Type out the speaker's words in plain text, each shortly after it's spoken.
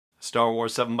Star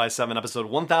Wars 7x7 episode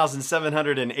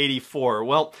 1784.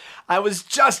 Well, I was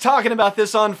just talking about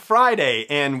this on Friday,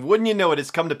 and wouldn't you know it, it's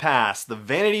come to pass. The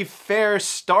Vanity Fair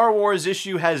Star Wars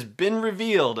issue has been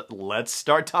revealed. Let's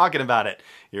start talking about it.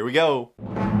 Here we go.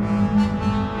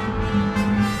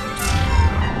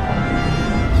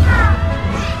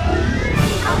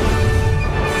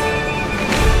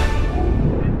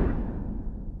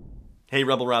 Hey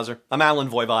Rebel Rouser, I'm Alan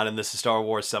Voivod and this is Star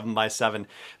Wars 7x7.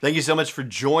 Thank you so much for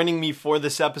joining me for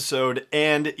this episode.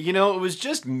 And you know, it was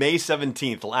just May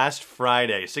 17th, last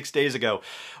Friday, 6 days ago,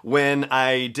 when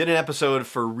I did an episode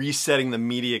for resetting the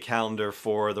media calendar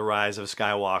for The Rise of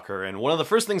Skywalker. And one of the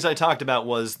first things I talked about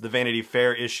was the Vanity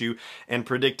Fair issue and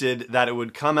predicted that it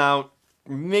would come out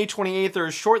May 28th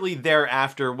or shortly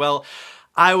thereafter. Well,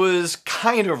 I was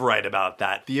kind of right about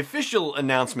that. The official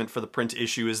announcement for the print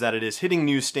issue is that it is hitting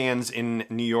newsstands in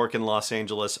New York and Los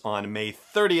Angeles on May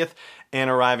 30th and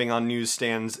arriving on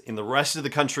newsstands in the rest of the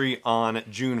country on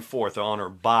June 4th, on or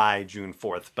by June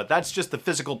 4th. But that's just the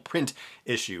physical print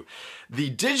issue. The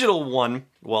digital one,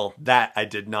 well, that I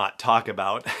did not talk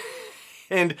about.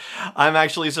 And I'm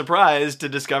actually surprised to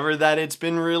discover that it's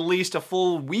been released a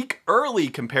full week early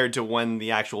compared to when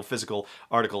the actual physical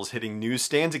article is hitting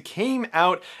newsstands. It came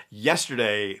out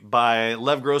yesterday by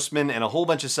Lev Grossman and a whole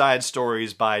bunch of side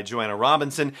stories by Joanna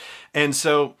Robinson. And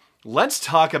so let's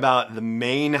talk about the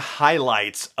main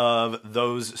highlights of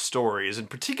those stories. In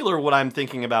particular, what I'm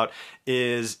thinking about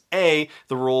is A,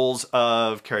 the roles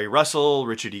of Kerry Russell,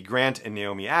 Richard E. Grant, and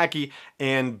Naomi Ackie,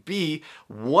 and B,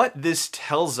 what this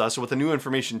tells us, what the new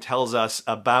information tells us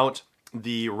about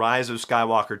the Rise of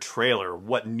Skywalker trailer,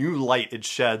 what new light it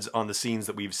sheds on the scenes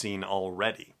that we've seen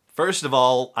already. First of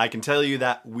all, I can tell you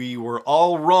that we were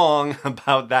all wrong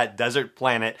about that desert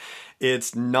planet.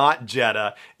 It's not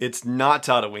Jeddah, it's not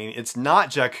Tatooine, it's not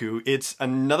Jakku, it's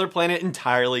another planet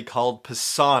entirely called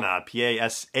Pasaana,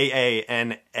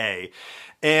 P-A-S-A-A-N-A.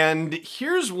 And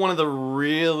here's one of the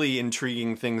really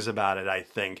intriguing things about it, I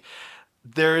think.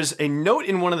 There's a note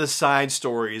in one of the side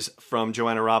stories from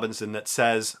Joanna Robinson that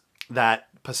says that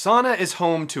Pasaana is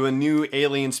home to a new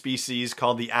alien species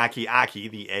called the Aki-Aki,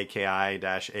 the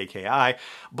AKI-AKI,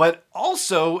 but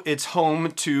also it's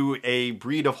home to a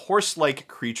breed of horse-like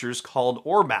creatures called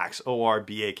Orbaks,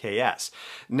 O-R-B-A-K-S.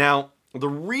 Now, the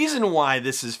reason why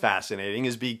this is fascinating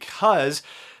is because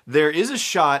there is a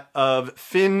shot of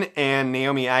Finn and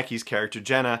Naomi Akkie's character,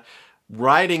 Jenna,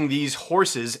 riding these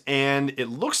horses, and it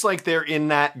looks like they're in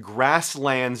that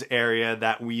grasslands area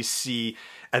that we see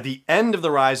at the end of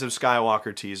the Rise of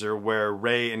Skywalker teaser, where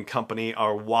Rey and company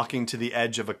are walking to the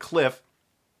edge of a cliff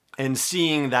and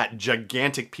seeing that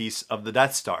gigantic piece of the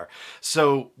Death Star.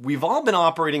 So we've all been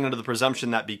operating under the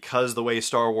presumption that because the way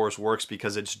Star Wars works,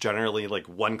 because it's generally like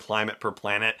one climate per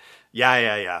planet,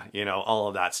 yeah, you know, all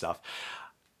of that stuff.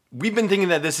 We've been thinking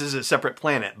that this is a separate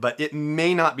planet, but it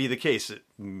may not be the case. It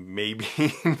may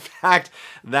be, in fact,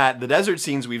 that the desert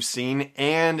scenes we've seen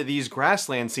and these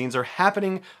grassland scenes are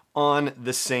happening on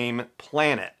the same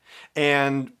planet.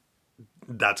 And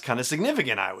that's kind of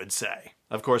significant, I would say.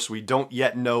 Of course, we don't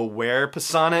yet know where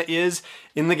Pasaana is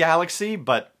in the galaxy,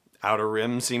 but Outer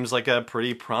Rim seems like a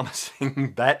pretty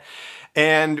promising bet.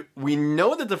 And we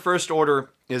know that the First Order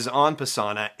is on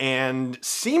Pasaana and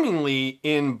seemingly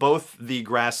in both the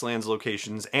grasslands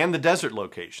locations and the desert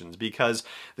locations, because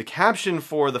the caption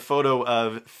for the photo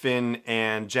of Finn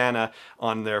and Janna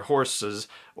on their horses,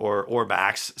 or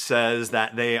Orbaks, says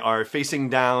that they are facing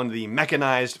down the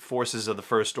mechanized forces of the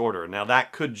First Order. Now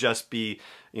that could just be,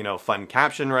 you know, fun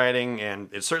caption writing, and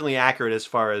it's certainly accurate as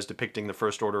far as depicting the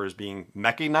First Order as being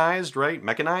mechanized, right?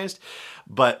 Mechanized.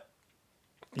 But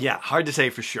yeah, hard to say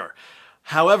for sure.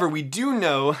 However, we do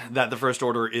know that the First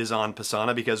Order is on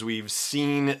Pasaana because we've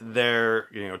seen their,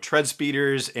 you know, tread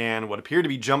speeders and what appear to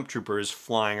be jump troopers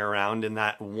flying around in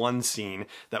that one scene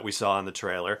that we saw in the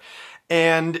trailer.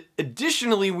 And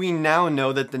additionally, we now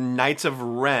know that the Knights of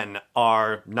Ren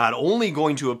are not only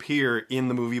going to appear in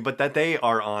the movie, but that they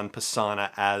are on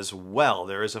Pasaana as well.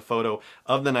 There is a photo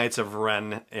of the Knights of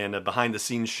Ren and a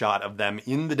behind-the-scenes shot of them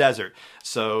in the desert.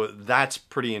 So that's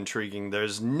pretty intriguing.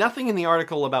 There's nothing in the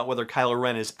article about whether Kylo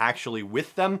Ren is actually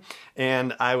with them,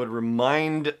 and I would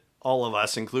remind all of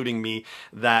us, including me,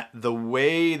 that the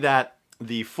way that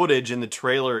the footage in the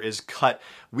trailer is cut,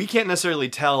 we can't necessarily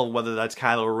tell whether that's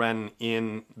Kylo Ren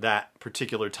in that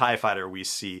particular TIE fighter we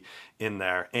see in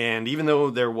there. And even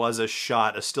though there was a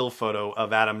shot, a still photo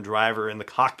of Adam Driver in the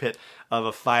cockpit of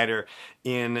a fighter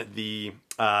in the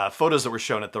photos that were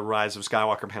shown at the Rise of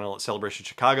Skywalker panel at Celebration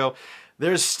Chicago,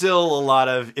 there's still a lot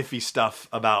of iffy stuff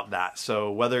about that.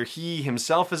 So whether he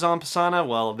himself is on Pasaana,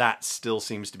 well, that still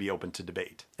seems to be open to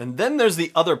debate. And then there's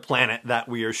the other planet that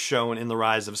we are shown in the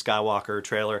Rise of Skywalker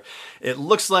trailer. It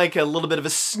looks like a little bit of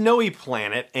a snowy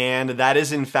planet, and that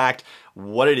is in fact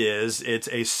what it is. It's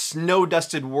a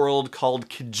snow-dusted world called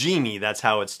Kijimi. That's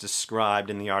how it's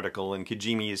described in the article, and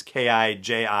Kijimi is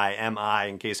Kijimi,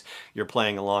 in case you're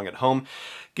playing along at home.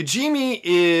 Kijimi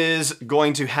is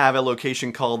going to have a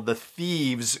location called the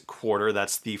Thieves Quarter,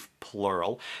 that's thief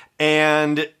plural,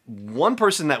 and one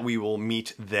person that we will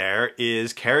meet there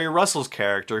is Carrie Russell's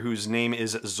character, whose name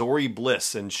is Zori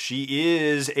Bliss, and she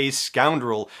is a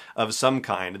scoundrel of some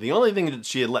kind. The only thing that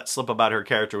she had let slip about her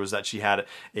character was that she had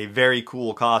a very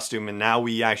cool costume, and now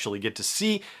we actually get to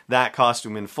see that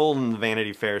costume in full in the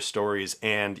Vanity Fair stories,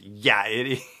 and yeah,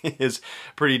 it is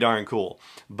pretty darn cool.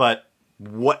 But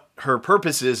what her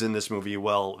purpose is in this movie,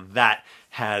 well, that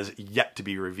has yet to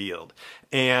be revealed.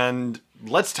 And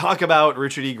let's talk about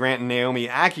Richard E. Grant and Naomi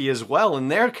Ackie as well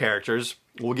and their characters.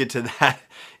 We'll get to that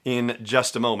in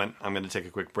just a moment. I'm going to take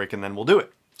a quick break and then we'll do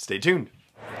it. Stay tuned.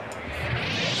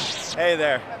 Hey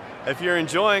there. If you're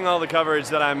enjoying all the coverage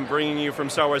that I'm bringing you from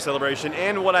Star Wars Celebration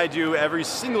and what I do every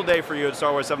single day for you at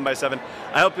Star Wars 7x7,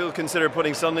 I hope you'll consider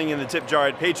putting something in the tip jar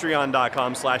at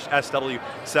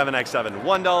patreon.com/SW7x7. $1,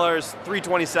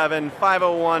 $3.27,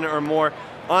 $5.01 or more.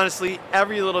 Honestly,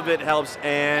 every little bit helps,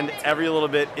 and every little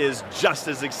bit is just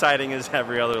as exciting as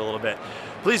every other little bit.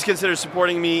 Please consider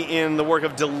supporting me in the work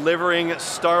of delivering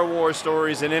Star Wars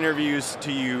stories and interviews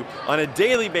to you on a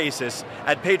daily basis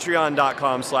at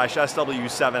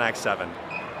patreon.com/SW7x7.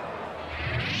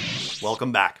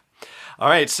 Welcome back. All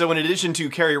right, so in addition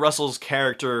to Carrie Russell's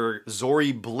character,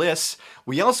 Zori Bliss,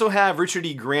 we also have Richard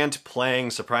E. Grant playing,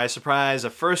 surprise, surprise,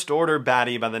 a First Order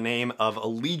baddie by the name of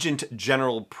Allegiant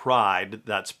General Pryde.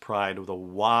 That's Pride with a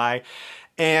Y.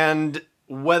 And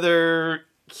whether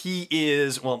he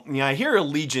is, well, yeah, I hear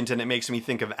Allegiant and it makes me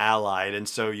think of Allied, and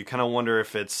so you kind of wonder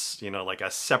if it's, you know, like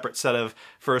a separate set of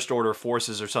First Order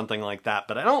forces or something like that,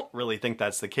 but I don't really think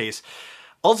that's the case.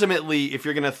 Ultimately, if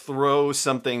you're going to throw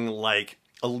something like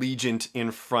Allegiant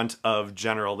in front of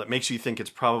General, that makes you think it's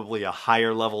probably a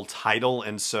higher level title,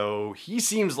 and so he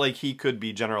seems like he could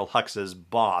be General Hux's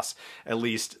boss. At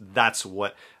least that's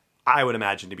what I would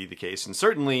imagine to be the case, and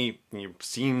certainly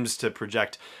seems to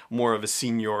project more of a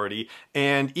seniority.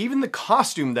 And even the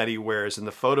costume that he wears in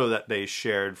the photo that they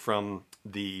shared from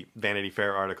the Vanity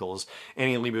Fair articles,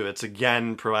 Annie Leibovitz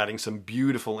again providing some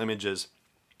beautiful images.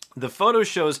 The photo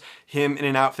shows him in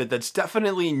an outfit that's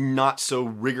definitely not so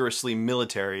rigorously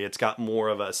military. It's got more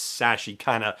of a sashy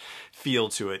kind of feel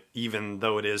to it, even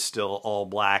though it is still all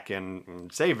black and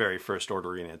say very First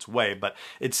Order in its way. But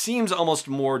it seems almost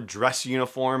more dress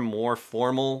uniform, more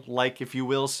formal-like, if you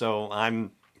will. So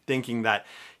I'm thinking that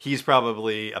he's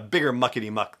probably a bigger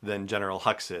muckety-muck than General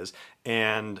Hux is.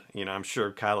 And, you know, I'm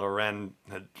sure Kylo Ren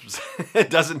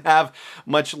doesn't have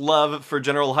much love for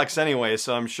General Hux anyway,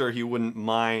 so I'm sure he wouldn't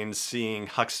mind seeing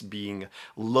Hux being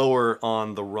lower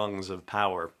on the rungs of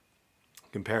power,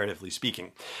 comparatively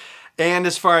speaking. And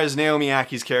as far as Naomi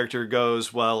Ackie's character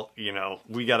goes, well, you know,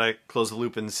 we gotta close the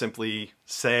loop and simply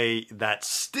say that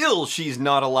still she's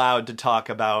not allowed to talk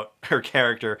about her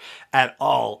character at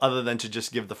all, other than to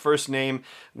just give the first name,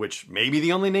 which may be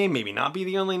the only name, maybe not be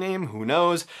the only name, who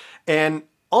knows. And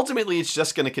ultimately, it's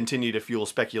just going to continue to fuel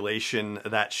speculation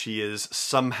that she is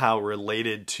somehow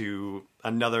related to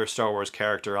another Star Wars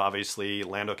character. Obviously,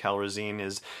 Lando Calrissian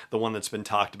is the one that's been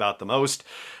talked about the most.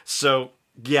 So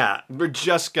yeah, we're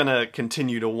just going to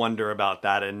continue to wonder about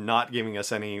that, and not giving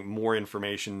us any more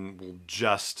information will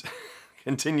just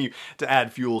continue to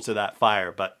add fuel to that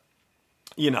fire. But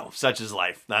you know, such is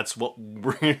life. That's what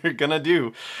we're gonna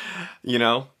do. You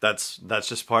know, that's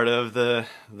just part of the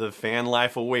fan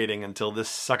life of waiting until this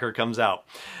sucker comes out.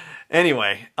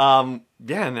 Anyway, yeah,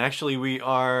 and actually we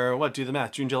are, what, do the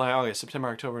math, June, July, August, September,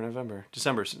 October, November,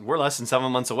 December. We're less than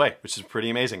 7 months away, which is pretty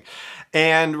amazing.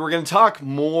 And we're going to talk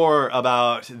more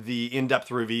about the in-depth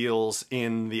reveals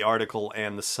in the article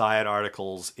and the side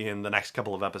articles in the next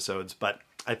couple of episodes, but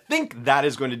I think that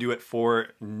is going to do it for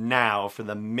now for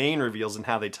the main reveals and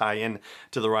how they tie in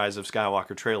to the Rise of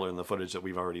Skywalker trailer and the footage that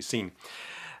we've already seen.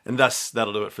 And thus,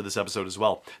 that'll do it for this episode as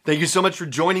well. Thank you so much for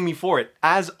joining me for it,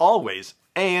 as always,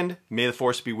 and may the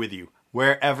Force be with you,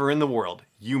 wherever in the world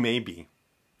you may be.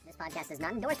 This podcast is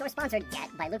not endorsed or sponsored yet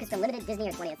by Lucasfilm Limited, Disney,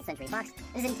 or 20th Century Fox.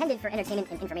 It is intended for entertainment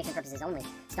and information purposes only.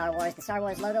 Star Wars, the Star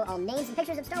Wars logo, all names and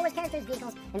pictures of Star Wars characters,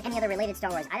 vehicles, and any other related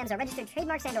Star Wars items are registered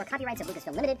trademarks and/or copyrights of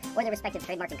Lucasfilm Limited or their respective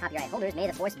trademark and copyright holders. May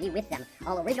the Force be with them.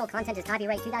 All original content is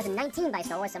copyright 2019 by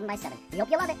Star Wars 7x7. We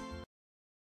hope you love it.